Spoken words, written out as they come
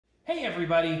Hey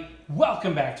everybody,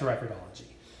 welcome back to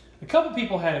Record-ology. A couple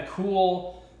people had a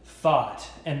cool thought,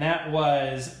 and that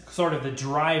was sort of the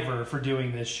driver for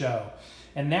doing this show.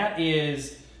 And that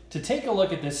is to take a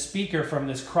look at this speaker from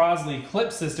this Crosley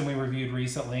clip system we reviewed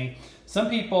recently. Some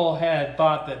people had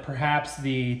thought that perhaps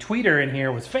the tweeter in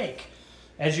here was fake.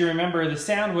 As you remember, the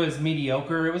sound was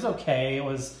mediocre. It was okay.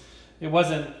 It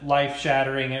wasn't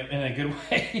life-shattering in a good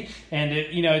way, and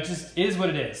it just is what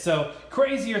it is. So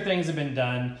crazier things have been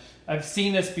done. I've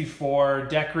seen this before,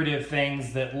 decorative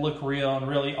things that look real and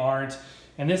really aren't.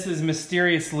 And this is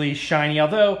mysteriously shiny,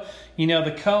 although,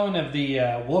 the cone of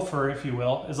the woofer, if you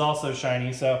will, is also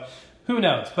shiny, so who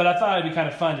knows? But I thought it'd be kind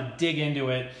of fun to dig into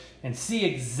it and see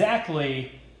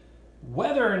exactly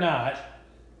whether or not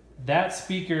that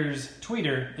speaker's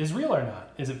tweeter is real or not.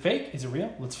 Is it fake? Is it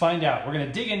real? Let's find out. We're going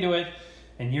to dig into it,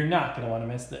 and you're not going to want to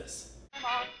miss this. Come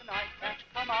out tonight, can't you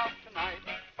come out tonight?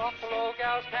 Buffalo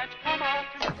gals, can't you come out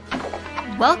tonight?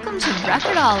 Welcome to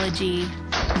Record-ology.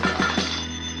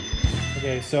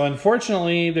 Okay, so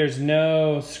unfortunately, there's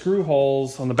no screw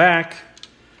holes on the back.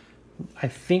 I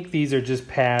think these are just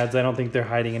pads. I don't think they're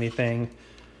hiding anything.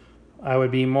 I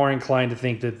would be more inclined to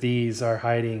think that these are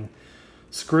hiding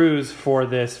screws for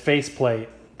this faceplate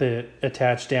that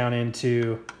attach down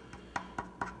into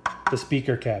the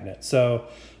speaker cabinet. So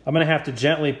I'm gonna have to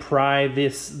gently pry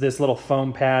this little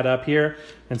foam pad up here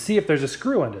and see if there's a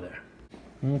screw under there.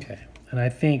 Okay, and I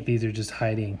think these are just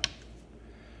hiding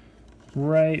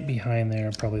right behind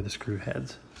there, probably the screw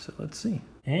heads. So let's see.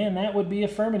 And that would be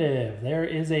affirmative. There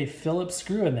is a Phillips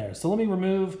screw in there. So let me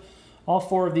remove all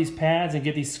 4 of these pads and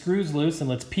get these screws loose, and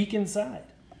let's peek inside.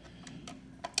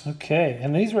 Okay,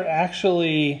 and these were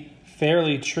actually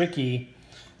fairly tricky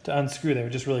to unscrew. They were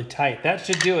just really tight. That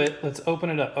should do it. Let's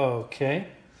open it up. Okay.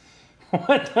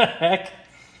 What the heck?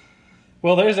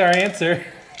 Well, there's our answer.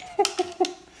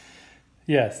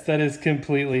 Yes, that is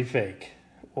completely fake.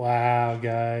 Wow,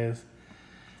 guys.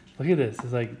 Look at this.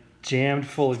 It's like jammed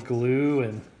full of glue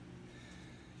and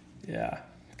yeah,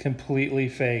 completely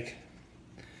fake.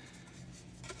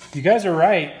 You guys are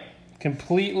right.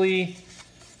 Completely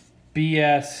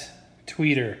BS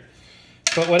tweeter.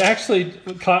 But what actually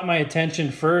caught my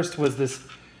attention first was this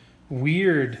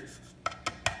weird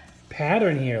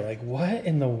pattern here. Like, what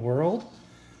in the world?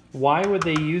 Why would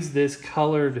they use this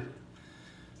colored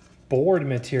board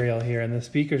material here? And the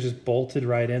speaker's just bolted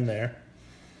right in there.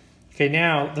 Okay,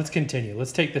 now let's continue.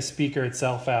 Let's take the speaker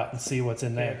itself out and see what's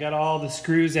in there. I've got all the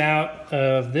screws out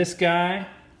of this guy.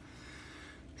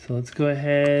 So let's go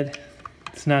ahead.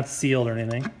 It's not sealed or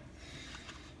anything.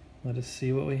 Let us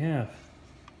see what we have.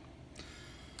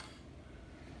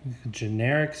 A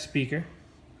generic speaker.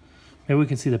 Maybe we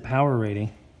can see the power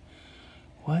rating.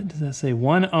 What does that say?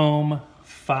 1 ohm,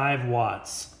 5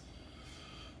 watts.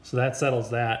 So that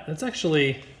settles that. That's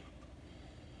actually,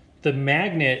 the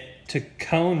magnet to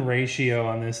cone ratio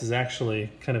on this is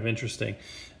actually kind of interesting.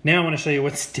 Now I want to show you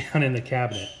what's down in the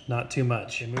cabinet. Not too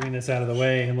much. And moving this out of the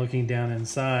way and looking down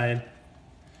inside.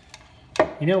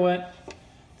 You know what?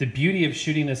 The beauty of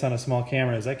shooting this on a small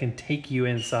camera is I can take you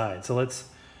inside. So let's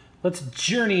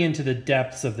journey into the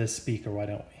depths of this speaker, why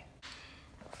don't we?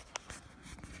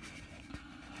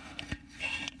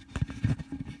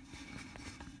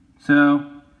 So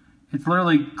it's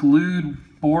literally glued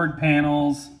board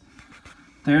panels.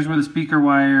 There's where the speaker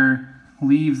wire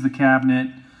leaves the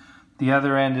cabinet. The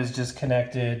other end is just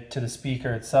connected to the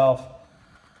speaker itself.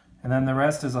 And then the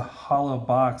rest is a hollow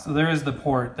box. So there is the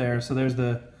port there. So there's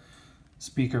the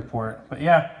speaker port. But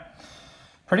yeah,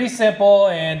 pretty simple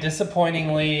and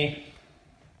disappointingly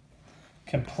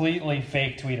completely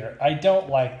fake tweeter. I don't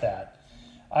like that.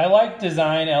 I like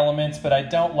design elements, but I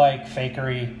don't like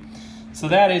fakery. So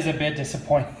that is a bit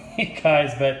disappointing,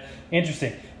 guys, but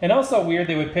interesting. And also weird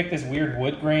they would pick this weird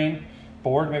wood grain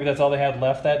board. Maybe that's all they had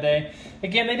left that day.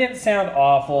 Again, they didn't sound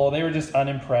awful. They were just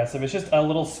unimpressive. It's just a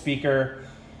little speaker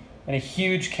and a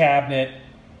huge cabinet.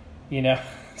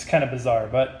 It's kind of bizarre,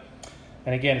 but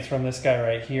and again, it's from this guy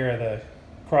right here, the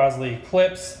Crosley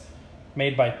clips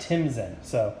made by Timzen.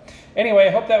 So anyway, I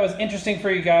hope that was interesting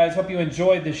for you guys. Hope you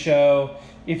enjoyed the show.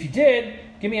 If you did,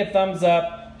 give me a thumbs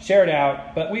up, share it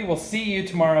out, but we will see you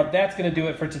tomorrow. That's going to do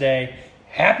it for today.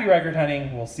 Happy record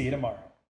hunting. We'll see you tomorrow.